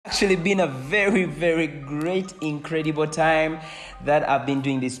actually been a very, very great, incredible time that I've been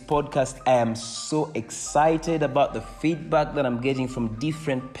doing this podcast. I am so excited about the feedback that I'm getting from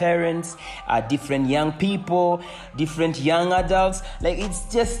different parents, different young people, different young adults. Like,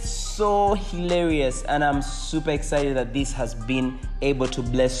 it's just so hilarious, and I'm super excited that this has been able to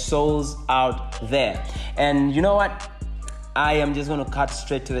bless souls out there. And you know what? I am just going to cut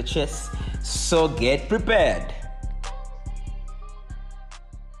straight to the chase. So get prepared.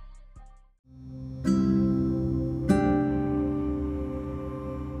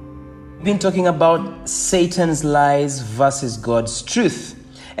 We've been talking about Satan's lies versus God's truth.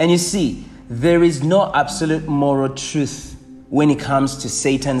 And you see, there is no absolute moral truth when it comes to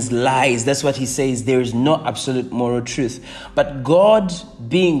Satan's lies. That's what he says. There is no absolute moral truth. But God,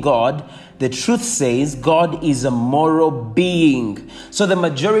 being God, the truth says God is a moral being. So the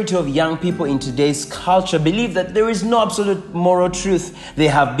majority of young people in today's culture believe that there is no absolute moral truth. They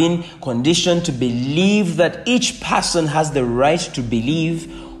have been conditioned to believe that each person has the right to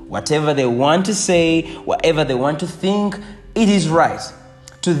believe whatever they want to say, whatever they want to think, it is right.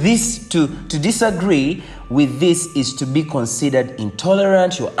 To disagree with this is to be considered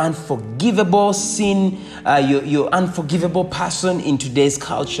intolerant, you're unforgivable you're unforgivable person in today's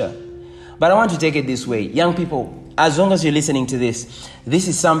culture. But I want to take it this way. Young people, as long as you're listening to this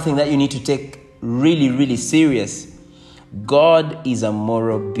is something that you need to take really, really serious. God is a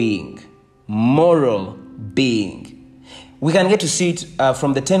moral being. Moral being. We can get to see it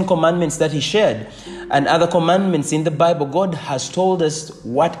from the 10 commandments that he shared and other commandments in the Bible. God has told us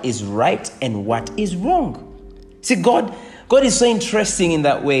what is right and what is wrong. See, God is so interesting in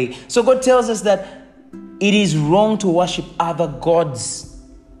that way. So God tells us that it is wrong to worship other gods,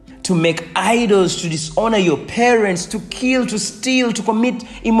 to make idols, to dishonor your parents, to kill, to steal, to commit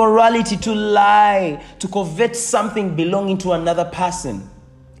immorality, to lie, to covet something belonging to another person.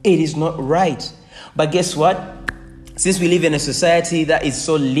 It is not right. But guess what? Since we live in a society that is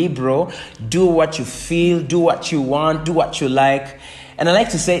so liberal, do what you feel, do what you want, do what you like. And I like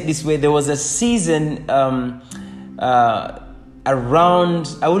to say it this way. There was a season around,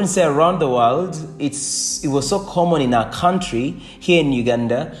 I wouldn't say around the world, it was so common in our country, here in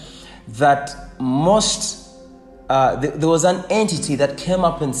Uganda, that there was an entity that came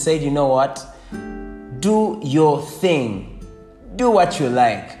up and said, you know what, do your thing, do what you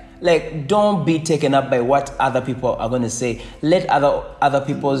like. Like, don't be taken up by what other people are going to say. Let other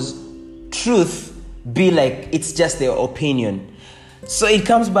people's truth be like it's just their opinion. So it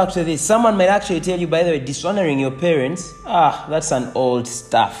comes back to this. Someone might actually tell you, by the way, dishonoring your parents, that's an old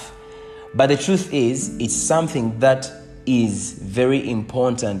stuff. But the truth is, it's something that is very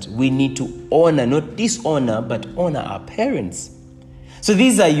important. We need to honor, not dishonor, but honor our parents. So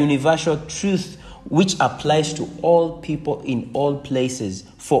these are universal truths which applies to all people in all places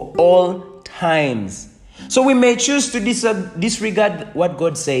for all times. So we may choose to disregard what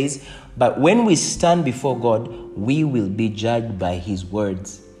God says, but when we stand before God, we will be judged by His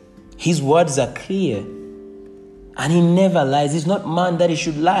words. His words are clear, and He never lies. He's not man that He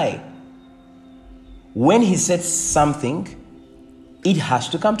should lie. When He says something, it has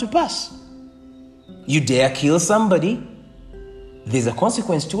to come to pass. You dare kill somebody, there's a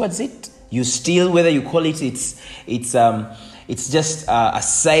consequence towards it. You steal, whether you call it's just a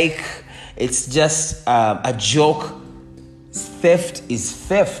psych, it's just a joke. Theft is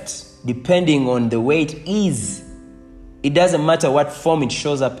theft, depending on the way it is. It doesn't matter what form it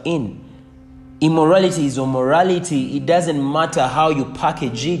shows up in. Immorality is immorality. It doesn't matter how you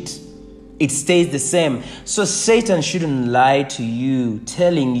package it. It stays the same. So Satan shouldn't lie to you,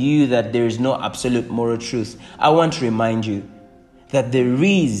 telling you that there is no absolute moral truth. I want to remind you that there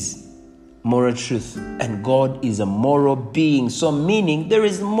is moral truth, and God is a moral being. So meaning there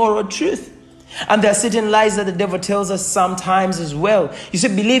is moral truth. And there are certain lies that the devil tells us sometimes as well. You see,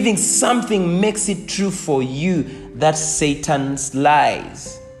 believing something makes it true for you. That's Satan's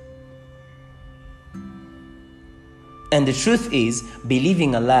lies. And the truth is,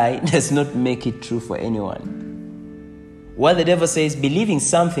 believing a lie does not make it true for anyone. What the devil says, believing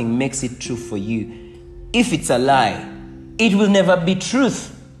something makes it true for you. If it's a lie, it will never be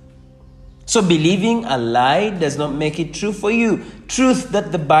truth. So believing a lie does not make it true for you. Truth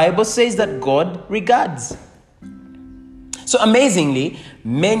that the Bible says that God regards. So amazingly,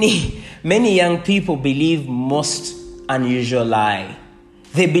 many young people believe most unusual lie.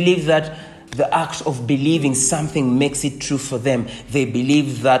 They believe that the act of believing something makes it true for them. They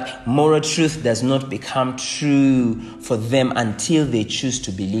believe that moral truth does not become true for them until they choose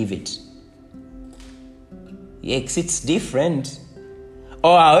to believe it. Yes, it's different.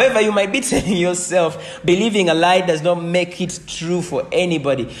 Or however you might be telling yourself, believing a lie does not make it true for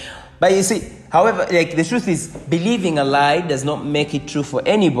anybody. But you see, however, like the truth is, believing a lie does not make it true for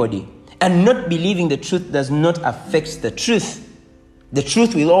anybody. And not believing the truth does not affect the truth. The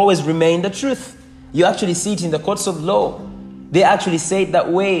truth will always remain the truth. You actually see it in the courts of law. They actually say it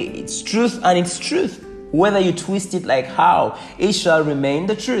that way. It's truth and it's truth. Whether you twist it like how, it shall remain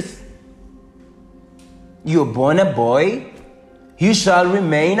the truth. You're born a boy, you shall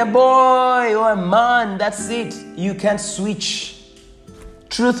remain a boy or a man. That's it. You can't switch.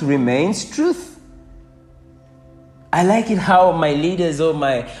 Truth remains truth. I like it how my leaders or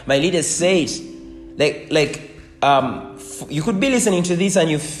my leaders say it. Like you could be listening to this and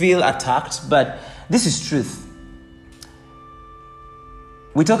you feel attacked, but this is truth.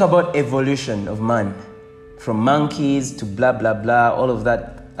 We talk about evolution of man, from monkeys to blah blah blah, all of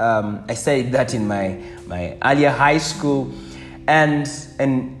that. I studied that in my earlier high school and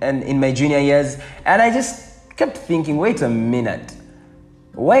in my junior years, and I just kept thinking, wait a minute,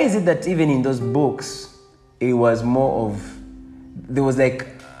 why is it that even in those books it was more of, there was like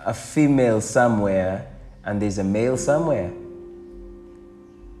a female somewhere and there's a male somewhere?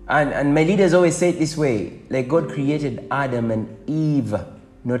 And my leaders always say it this way, like God created Adam and Eve,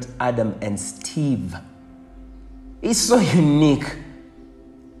 not Adam and Steve. It's so unique.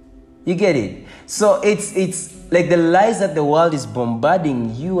 You get it? So it's like the lies that the world is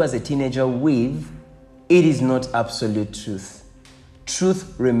bombarding you as a teenager with, it is not absolute truth.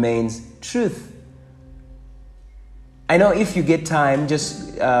 Truth remains truth. I know if you get time,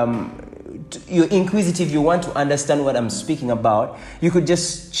 just you're inquisitive, you want to understand what I'm speaking about, you could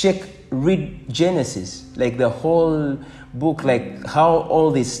just read Genesis, like the whole book, like how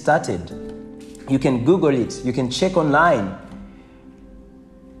all this started. You can Google it, you can check online.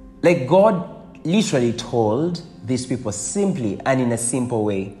 Like God literally told these people simply and in a simple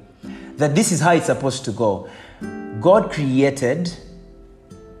way that this is how it's supposed to go. God created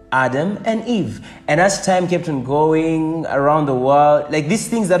Adam and Eve. And as time kept on going around the world, like these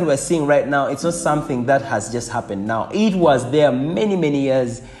things that we're seeing right now, it's not something that has just happened now. It was there many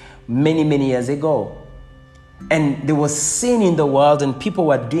years ago. And there was sin in the world and people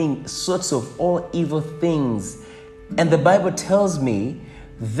were doing sorts of all evil things. And the Bible tells me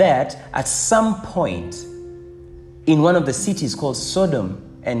that at some point in one of the cities called Sodom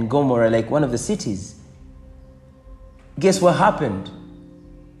and Gomorrah, like one of the cities, guess what happened?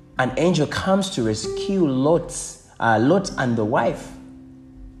 An angel comes to rescue Lot and the wife.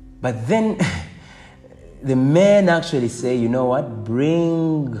 But then the men actually say, you know what?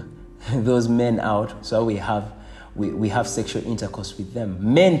 Bring those men out so we have sexual intercourse with them.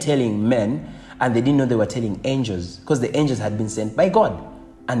 Men telling men, and they didn't know they were telling angels because the angels had been sent by God.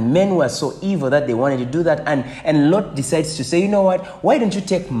 And men were so evil that they wanted to do that. And Lot decides to say, you know what? Why don't you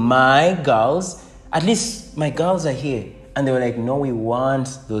take my girls? At least my girls are here. And they were like, no, we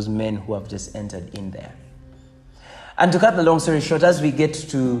want those men who have just entered in there. And to cut the long story short, as we get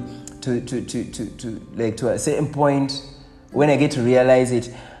to a certain point, when I get to realize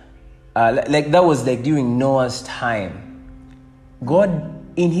it, like that was like during Noah's time.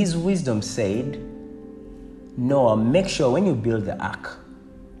 God, in his wisdom, said, Noah, make sure when you build the ark.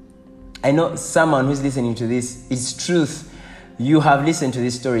 I know someone who's listening to this, it's truth. You have listened to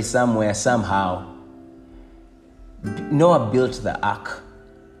this story somewhere, somehow. Noah built the ark.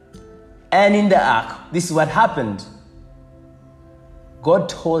 And in the ark, this is what happened. God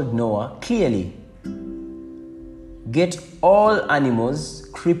told Noah clearly, get all animals,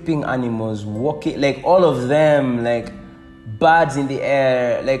 creeping animals, walking, like all of them, like birds in the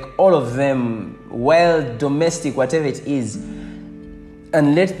air, like all of them, wild, domestic, whatever it is,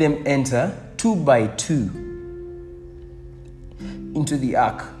 and let them enter 2 by 2 into the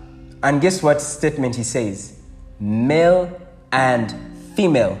ark. And guess what statement he says? Male and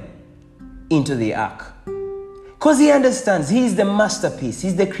female into the ark. Because he understands he is the masterpiece,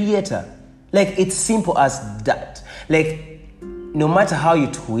 he's the creator. Like it's simple as that. Like no matter how you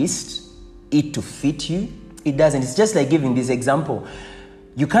twist it to fit you, it doesn't. It's just like giving this example.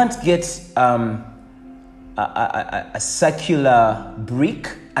 You can't get a circular brick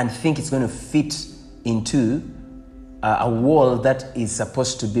and think it's going to fit into a wall that is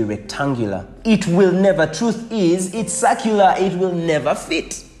supposed to be rectangular. It will never. Truth is, it's circular. It will never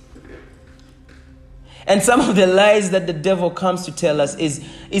fit. And some of the lies that the devil comes to tell us is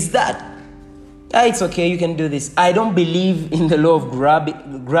that, it's okay, you can do this. I don't believe in the law of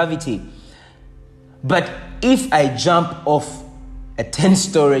gravity. But if I jump off a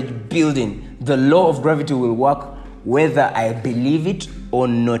 10-story building, the law of gravity will work whether I believe it or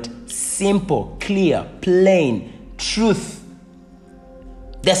not. Simple, clear, plain, truth.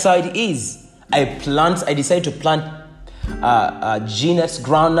 That's how it is. I decide to plant nuts,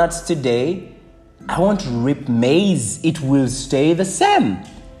 groundnuts today. I want to reap maize. It will stay the same.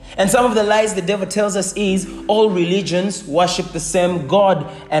 And some of the lies the devil tells us is all religions worship the same God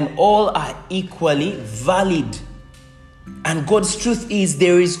and all are equally valid. And God's truth is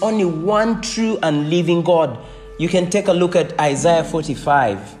there is only one true and living God. You can take a look at Isaiah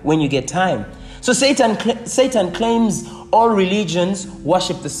 45 when you get time. So Satan claims all religions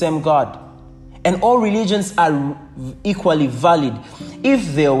worship the same God. And all religions are equally valid.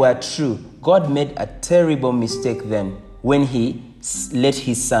 If they were true, God made a terrible mistake then when he let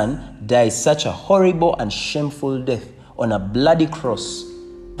his son die such a horrible and shameful death on a bloody cross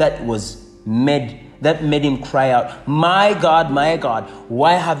that made him cry out, my God,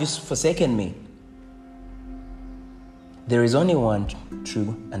 why have you forsaken me? There is only one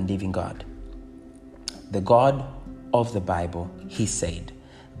true and living God. The God of the Bible, he said,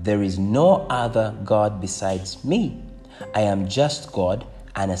 there is no other God besides me. I am just God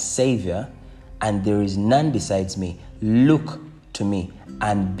and a Savior, and there is none besides me. Look to me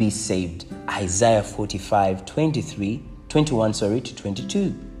and be saved. Isaiah 45, 21 to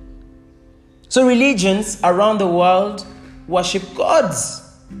 22. So religions around the world worship gods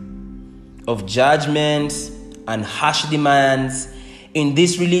of judgment and harsh demands. In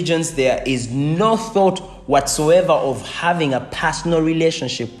these religions, there is no thought whatsoever of having a personal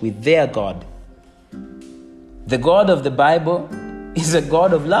relationship with their God. The God of the Bible is a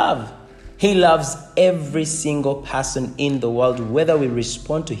God of love. He loves every single person in the world, whether we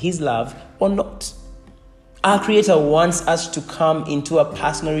respond to his love or not. Our Creator wants us to come into a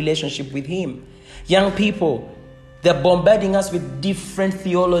personal relationship with him. Young people, they're bombarding us with different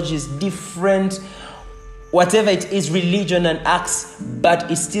theologies, different whatever it is, religion and acts, but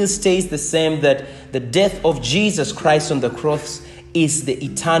it still stays the same, that the death of Jesus Christ on the cross is the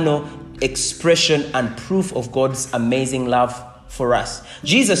eternal expression and proof of God's amazing love for us.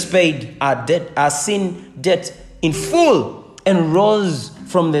 Jesus paid our sin debt in full and rose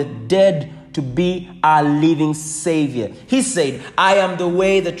from the dead to be our living Savior. He said, I am the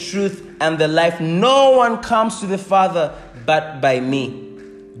way, the truth, and the life. No one comes to the Father but by me.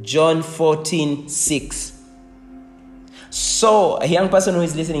 John 14:6. So, a young person who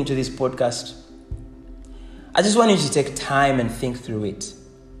is listening to this podcast, I just want you to take time and think through it.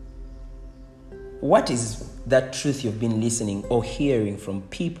 What is that truth you've been listening or hearing from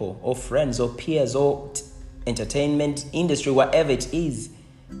people or friends or peers or entertainment industry, whatever it is?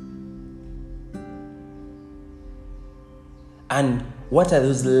 And what are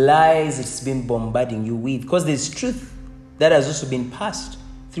those lies it's been bombarding you with? Because there's truth that has also been passed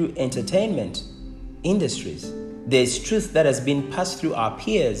through entertainment industries. There's truth that has been passed through our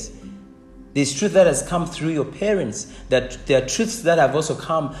peers. There's truth that has come through your parents. That there are truths that have also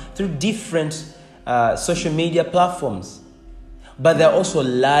come through different social media platforms. But there are also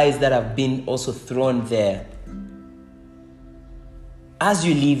lies that have been also thrown there. As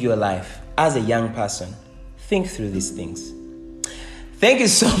you live your life as a young person, think through these things. Thank you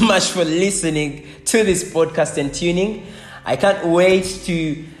so much for listening to this podcast and tuning. I can't wait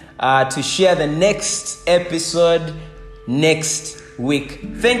to share the next episode next week.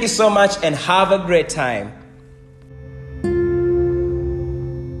 Thank you so much and have a great time.